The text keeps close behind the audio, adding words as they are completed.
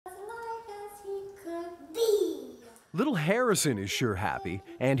Little Harrison is sure happy,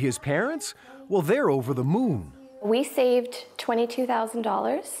 and his parents? Well, they're over the moon. We saved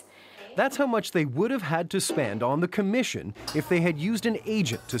 $22,000. That's how much they would have had to spend on the commission if they had used an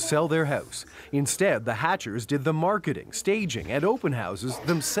agent to sell their house. Instead, the Hatchers did the marketing, staging, and open houses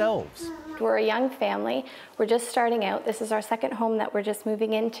themselves. We're a young family. We're just starting out. This is our second home that we're just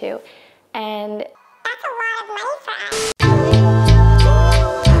moving into. And that's a lot of money for us.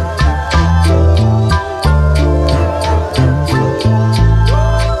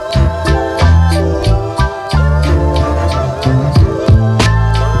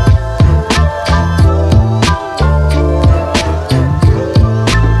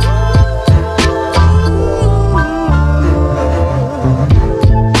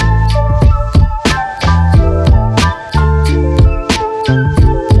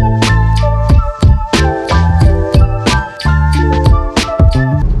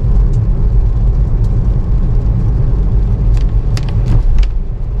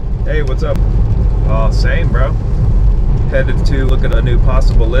 Hey, what's up? Same, bro. Headed to look at a new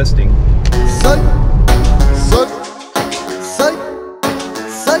possible listing.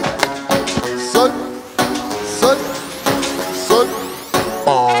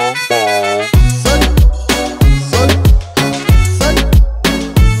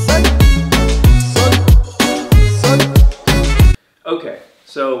 Okay,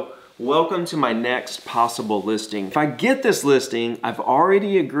 so welcome to my next possible listing. If I get this listing, I've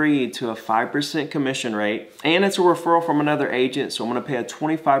already agreed to a 5% commission rate, and it's a referral from another agent, so I'm gonna pay a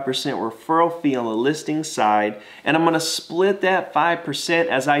 25% referral fee on the listing side, and I'm gonna split that 5%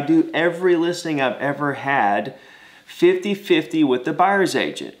 as I do every listing I've ever had, 50-50 with the buyer's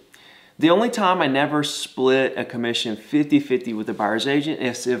agent. The only time I never split a commission 50-50 with a buyer's agent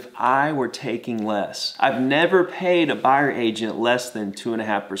is if I were taking less. I've never paid a buyer agent less than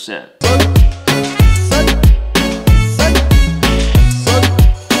 2.5%.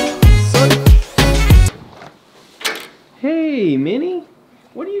 Hey, Minnie,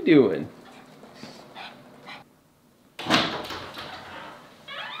 what are you doing?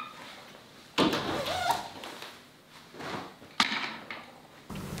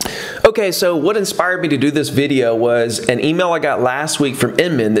 Okay, so what inspired me to do this video was an email I got last week from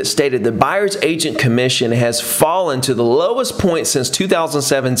Inman that stated the buyer's agent commission has fallen to the lowest point since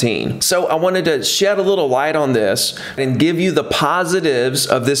 2017. So I wanted to shed a little light on this and give you the positives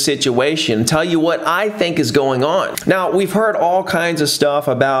of this situation, tell you what I think is going on. Now, we've heard all kinds of stuff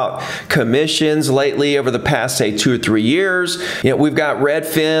about commissions lately over the past, say, 2 or 3 years. You know, we've got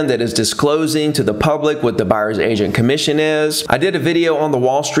Redfin that is disclosing to the public what the buyer's agent commission is. I did a video on the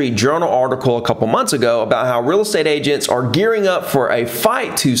Wall Street Journal article a couple months ago about how real estate agents are gearing up for a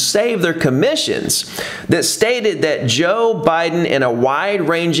fight to save their commissions that stated that Joe Biden, in a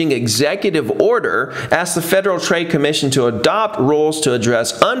wide-ranging executive order, asked the Federal Trade Commission to adopt rules to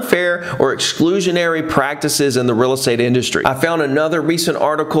address unfair or exclusionary practices in the real estate industry. I found another recent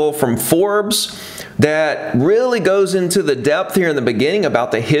article from Forbes that really goes into the depth here in the beginning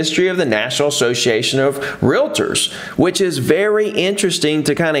about the history of the National Association of Realtors, which is very interesting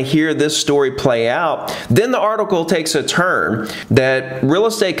to kind of hear this story play out. Then the article takes a turn that real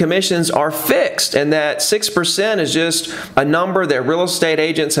estate commissions are fixed and that 6% is just a number that real estate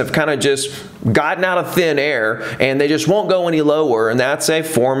agents have kind of just gotten out of thin air and they just won't go any lower, and that's a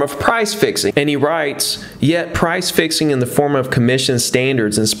form of price fixing. And he writes, yet price fixing in the form of commission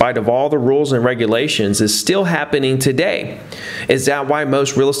standards, in spite of all the rules and regulations, is still happening today. Is that why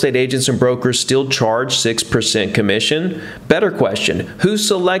most real estate agents and brokers still charge 6% commission? Better question, who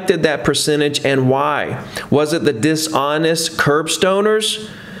selected that percentage and why? Was it the dishonest curbstoners?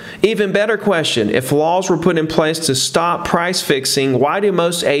 Even better question, if laws were put in place to stop price fixing, why do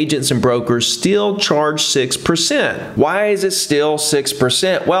most agents and brokers still charge 6%? Why is it still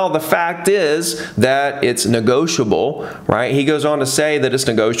 6%? Well, the fact is that it's negotiable, right? He goes on to say that it's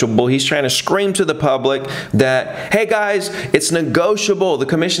negotiable. He's trying to scream to the public that, hey guys, it's negotiable. The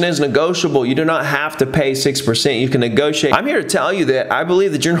commission is negotiable. You do not have to pay 6%. You can negotiate. I'm here to tell you that I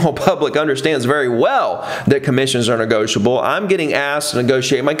believe the general public understands very well that commissions are negotiable. I'm getting asked to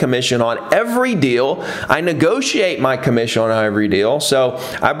negotiate my commission on every deal. I negotiate my commission on every deal. So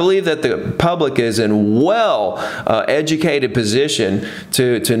I believe that the public is in well-educated position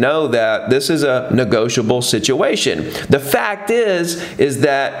to know that this is a negotiable situation. The fact is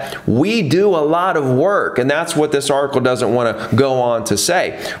that we do a lot of work, and that's what this article doesn't want to go on to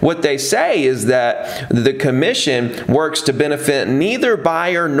say. What they say is that the commission works to benefit neither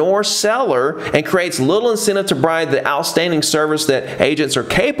buyer nor seller and creates little incentive to provide the outstanding service that agents are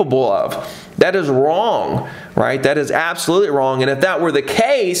capable of. That is wrong, right? That is absolutely wrong. And if that were the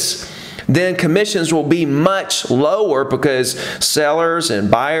case, then commissions will be much lower because sellers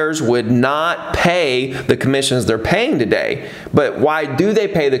and buyers would not pay the commissions they're paying today. But why do they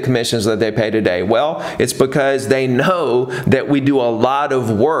pay the commissions that they pay today? Well, it's because they know that we do a lot of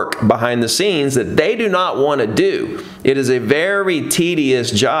work behind the scenes that they do not want to do. It is a very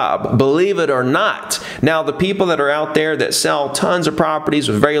tedious job, believe it or not. Now, the people that are out there that sell tons of properties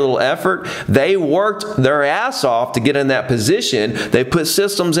with very little effort, they worked their ass off to get in that position. They put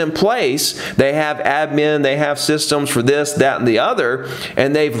systems in place. They have admin, they have systems for this, that, and the other,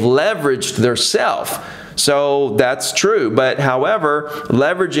 and they've leveraged their self. So that's true. But however,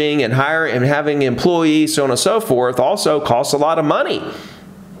 leveraging and hiring and having employees, so on and so forth, also costs a lot of money.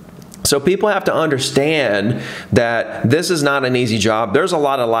 So people have to understand that this is not an easy job. There's a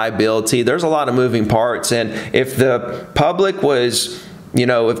lot of liability. There's a lot of moving parts. And if the public was,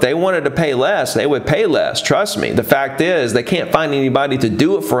 if they wanted to pay less, they would pay less. Trust me. The fact is, they can't find anybody to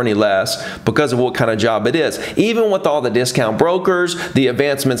do it for any less because of what kind of job it is. Even with all the discount brokers, the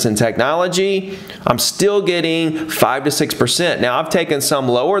advancements in technology, I'm still getting 5 to 6%. Now, I've taken some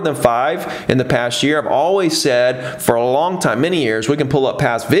lower than 5 in the past year. I've always said for a long time, many years, we can pull up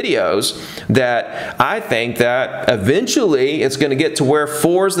past videos, that I think that eventually it's going to get to where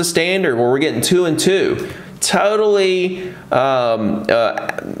 4 is the standard, where we're getting 2 and 2. Totally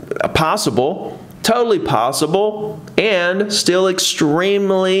possible, and still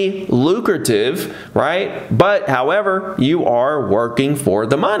extremely lucrative, right? But however, you are working for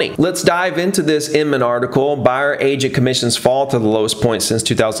the money. Let's dive into this Inman article. Buyer agent commissions fall to the lowest point since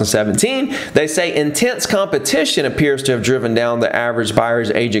 2017. They say intense competition appears to have driven down the average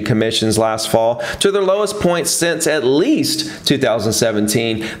buyer's agent commissions last fall to their lowest point since at least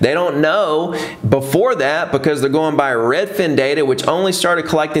 2017. They don't know before that because they're going by Redfin data, which only started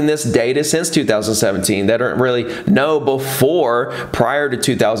collecting this data since 2017. They don't really know before, prior to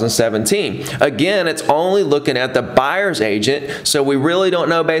 2017. Again, it's only looking at the buyer's agent, so we really don't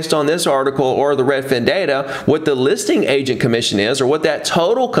know based on this article or the Redfin data what the listing agent commission is or what that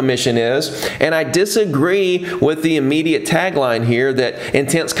total commission is. And I disagree with the immediate tagline here that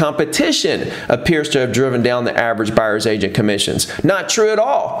intense competition appears to have driven down the average buyer's agent commissions. Not true at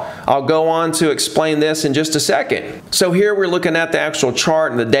all. I'll go on to explain this in just a second. So here we're looking at the actual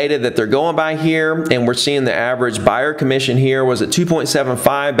chart and the data that they're going by here. And we're seeing the average buyer commission here was at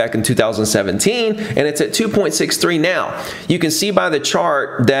 2.75 back in 2017, and it's at 2.63 now. You can see by the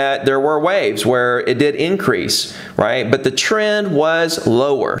chart that there were waves where it did increase, right? But the trend was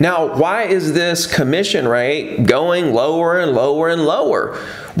lower. Now, why is this commission rate going lower and lower and lower?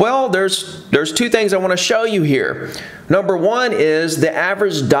 Well, there's 2 things I want to show you here. Number 1 is the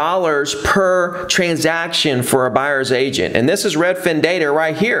average dollars per transaction for a buyer's agent. And this is Redfin data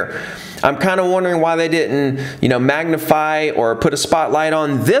right here. I'm kind of wondering why they didn't, magnify or put a spotlight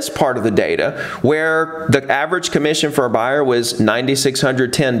on this part of the data, where the average commission for a buyer was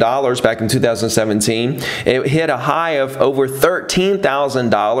 $9,610 back in 2017. It hit a high of over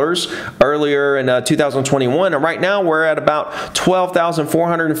 $13,000 earlier in 2021, and right now we're at about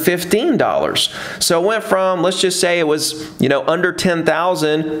 $12,415. So it went from, let's just say it was, under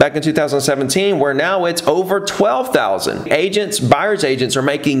 $10,000 back in 2017, where now it's over $12,000. Buyer's agents are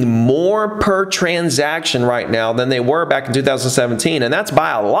making more per transaction right now than they were back in 2017, and that's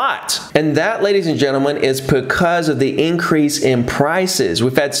by a lot. And that, ladies and gentlemen, is because of the increase in prices.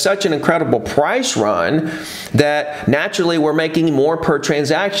 We've had such an incredible price run that naturally we're making more per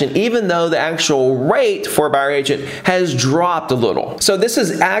transaction, even though the actual rate for a buyer agent has dropped a little. So this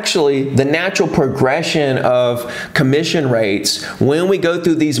is actually the natural progression of commission rates when we go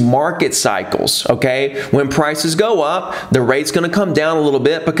through these market cycles, okay? When prices go up, the rate's going to come down a little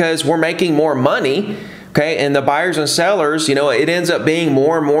bit because we're making more money. Okay, and the buyers and sellers, it ends up being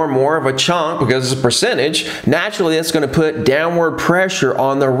more and more of a chunk because it's a percentage. Naturally, that's going to put downward pressure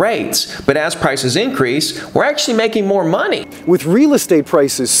on the rates. But as prices increase, we're actually making more money. With real estate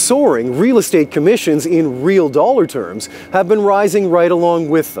prices soaring, real estate commissions in real dollar terms have been rising right along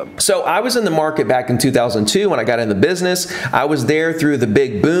with them. So I was in the market back in 2002 when I got in the business. I was there through the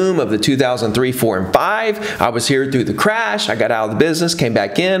big boom of the 2003, 4, and 5. I was here through the crash. I got out of the business, came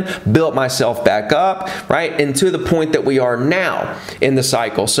back in, built myself back up, right? And to the point that we are now in the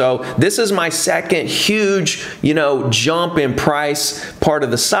cycle. So this is my second huge, jump in price part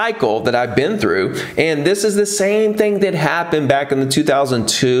of the cycle that I've been through. And this is the same thing that happened back in the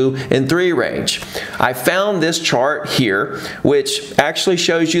 2002 and 3 range. I found this chart here, which actually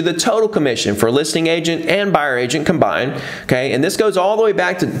shows you the total commission for listing agent and buyer agent combined. Okay. And this goes all the way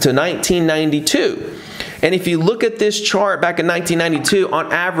back to 1992. And if you look at this chart back in 1992,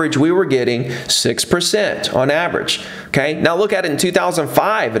 on average, we were getting 6% on average. Okay, now look at it in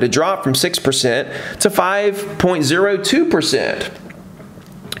 2005. It had dropped from 6% to 5.02%.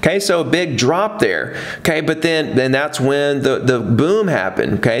 Okay, so a big drop there. Okay, but then that's when the boom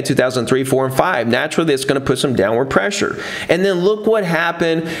happened. Okay, 2003, 4, and 5. Naturally, it's going to put some downward pressure. And then look what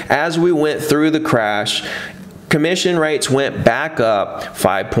happened as we went through the crash. Commission rates went back up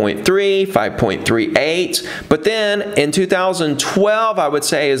 5.3, 5.38, but then in 2012, I would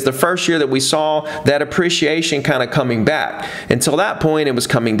say, is the first year that we saw that appreciation kind of coming back. Until that point, it was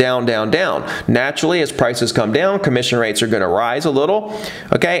coming down, down, down. Naturally, as prices come down, commission rates are going to rise a little,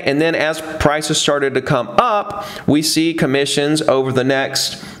 okay? And then as prices started to come up, we see commissions over the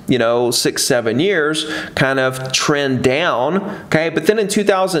next 6, 7 years kind of trend down, okay? But then in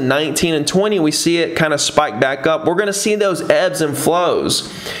 2019 and 20, we see it kind of spike back up. We're going to see those ebbs and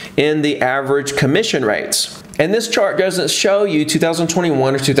flows in the average commission rates. And this chart doesn't show you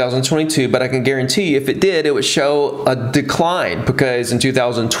 2021 or 2022, but I can guarantee you if it did, it would show a decline, because in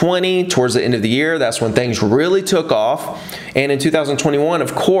 2020, towards the end of the year, that's when things really took off. And in 2021,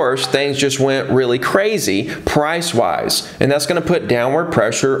 of course, things just went really crazy price-wise. And that's going to put downward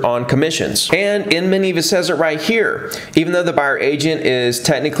pressure on commissions. And Inman even says it right here. Even though the buyer agent is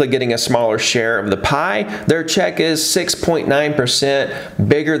technically getting a smaller share of the pie, their check is 6.9%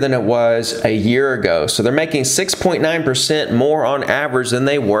 bigger than it was a year ago. So they're making 6.9% more on average than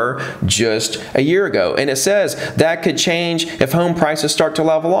they were just a year ago. And it says that could change if home prices start to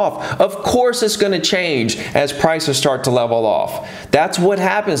level off. Of course it's going to change as prices start to level off. That's what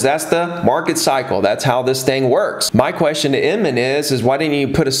happens. That's the market cycle. That's how this thing works. My question to Inman is why didn't you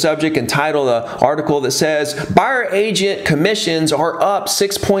put a subject and title the article that says buyer agent commissions are up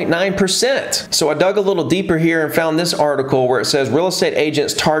 6.9%? So I dug a little deeper here and found this article where it says real estate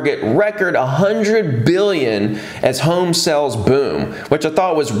agents target record $100 billion as home sales boom, which I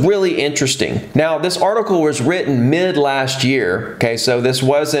thought was really interesting. Now, this article was written mid last year, okay, so this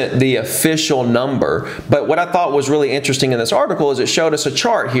wasn't the official number, but what I thought was really interesting in this article is it showed us a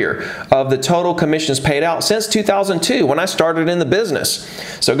chart here of the total commissions paid out since 2002 when I started in the business.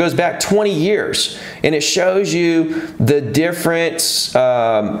 So it goes back 20 years, and it shows you the different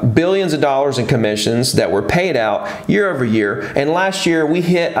billions of dollars in commissions that were paid out year over year. And last year we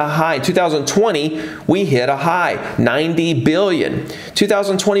hit a high. In 2020, we hit a high, $90 billion.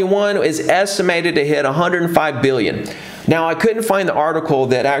 2021 is estimated to hit $105 billion. Now, I couldn't find the article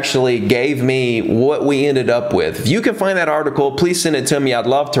that actually gave me what we ended up with. If you can find that article, please send it to me. I'd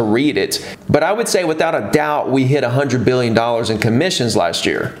love to read it. But I would say without a doubt, we hit $100 billion in commissions last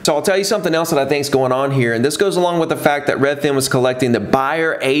year. So I'll tell you something else that I think is going on here. And this goes along with the fact that Redfin was collecting the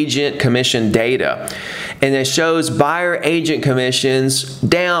buyer agent commission data. And it shows buyer agent commissions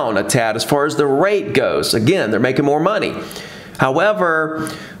down a tad as far as the rate goes. Again, they're making more money. However,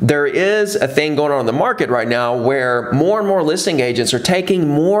 there is a thing going on in the market right now where more and more listing agents are taking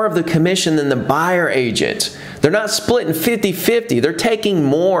more of the commission than the buyer agent. They're not splitting 50-50. They're taking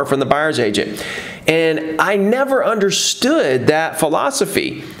more from the buyer's agent. And I never understood that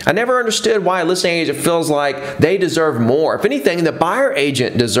philosophy. I never understood why a listing agent feels like they deserve more. If anything, the buyer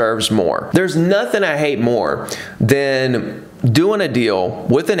agent deserves more. There's nothing I hate more than doing a deal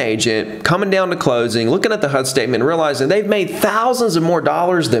with an agent, coming down to closing, looking at the HUD statement, and realizing they've made thousands of more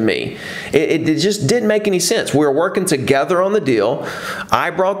dollars than me. It just didn't make any sense. We were working together on the deal.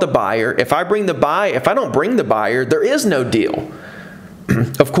 I brought the buyer. If I don't bring the buyer, there is no deal.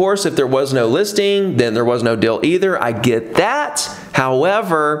 Of course, if there was no listing, then there was no deal either. I get that.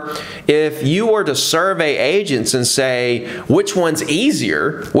 However, if you were to survey agents and say, which one's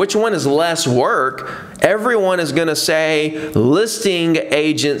easier, which one is less work, everyone is going to say listing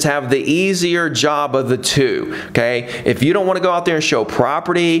agents have the easier job of the two, okay? If you don't want to go out there and show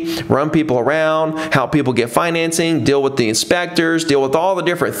property, run people around, help people get financing, deal with the inspectors, deal with all the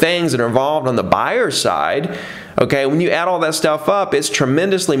different things that are involved on the buyer side, okay, when you add all that stuff up, it's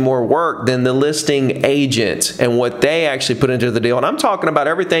tremendously more work than the listing agent and what they actually put into the deal. And I'm talking about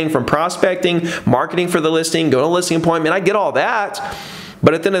everything from prospecting, marketing for the listing, going to a listing appointment. I get all that.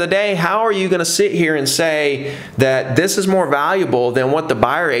 But at the end of the day, how are you going to sit here and say that this is more valuable than what the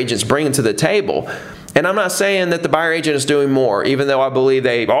buyer agent's bringing to the table? And I'm not saying that the buyer agent is doing more, even though I believe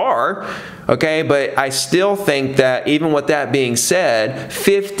they are, okay? But I still think that even with that being said,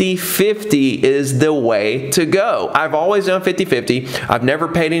 50-50 is the way to go. I've always done 50-50. I've never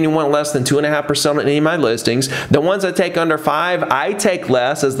paid anyone less than 2.5% on any of my listings. The ones I take under 5, I take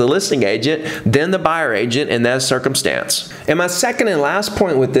less as the listing agent than the buyer agent in that circumstance. And my second and last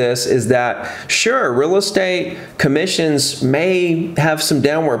point with this is that, sure, real estate commissions may have some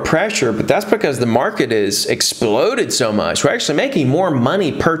downward pressure, but that's because the market is exploded so much. We're actually making more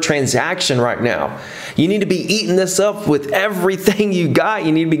money per transaction right now. You need to be eating this up with everything you got.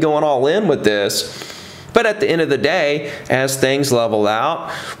 You need to be going all in with this. But at the end of the day, as things level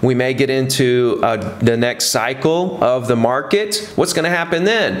out, we may get into the next cycle of the market. What's going to happen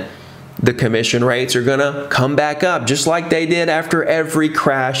then? The commission rates are going to come back up just like they did after every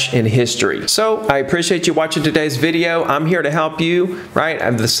crash in history. So I appreciate you watching today's video. I'm here to help you, right?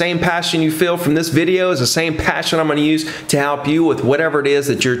 And the same passion you feel from this video is the same passion I'm going to use to help you with whatever it is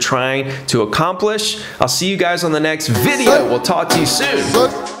that you're trying to accomplish. I'll see you guys on the next video. We'll talk to you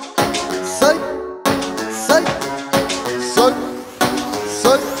soon.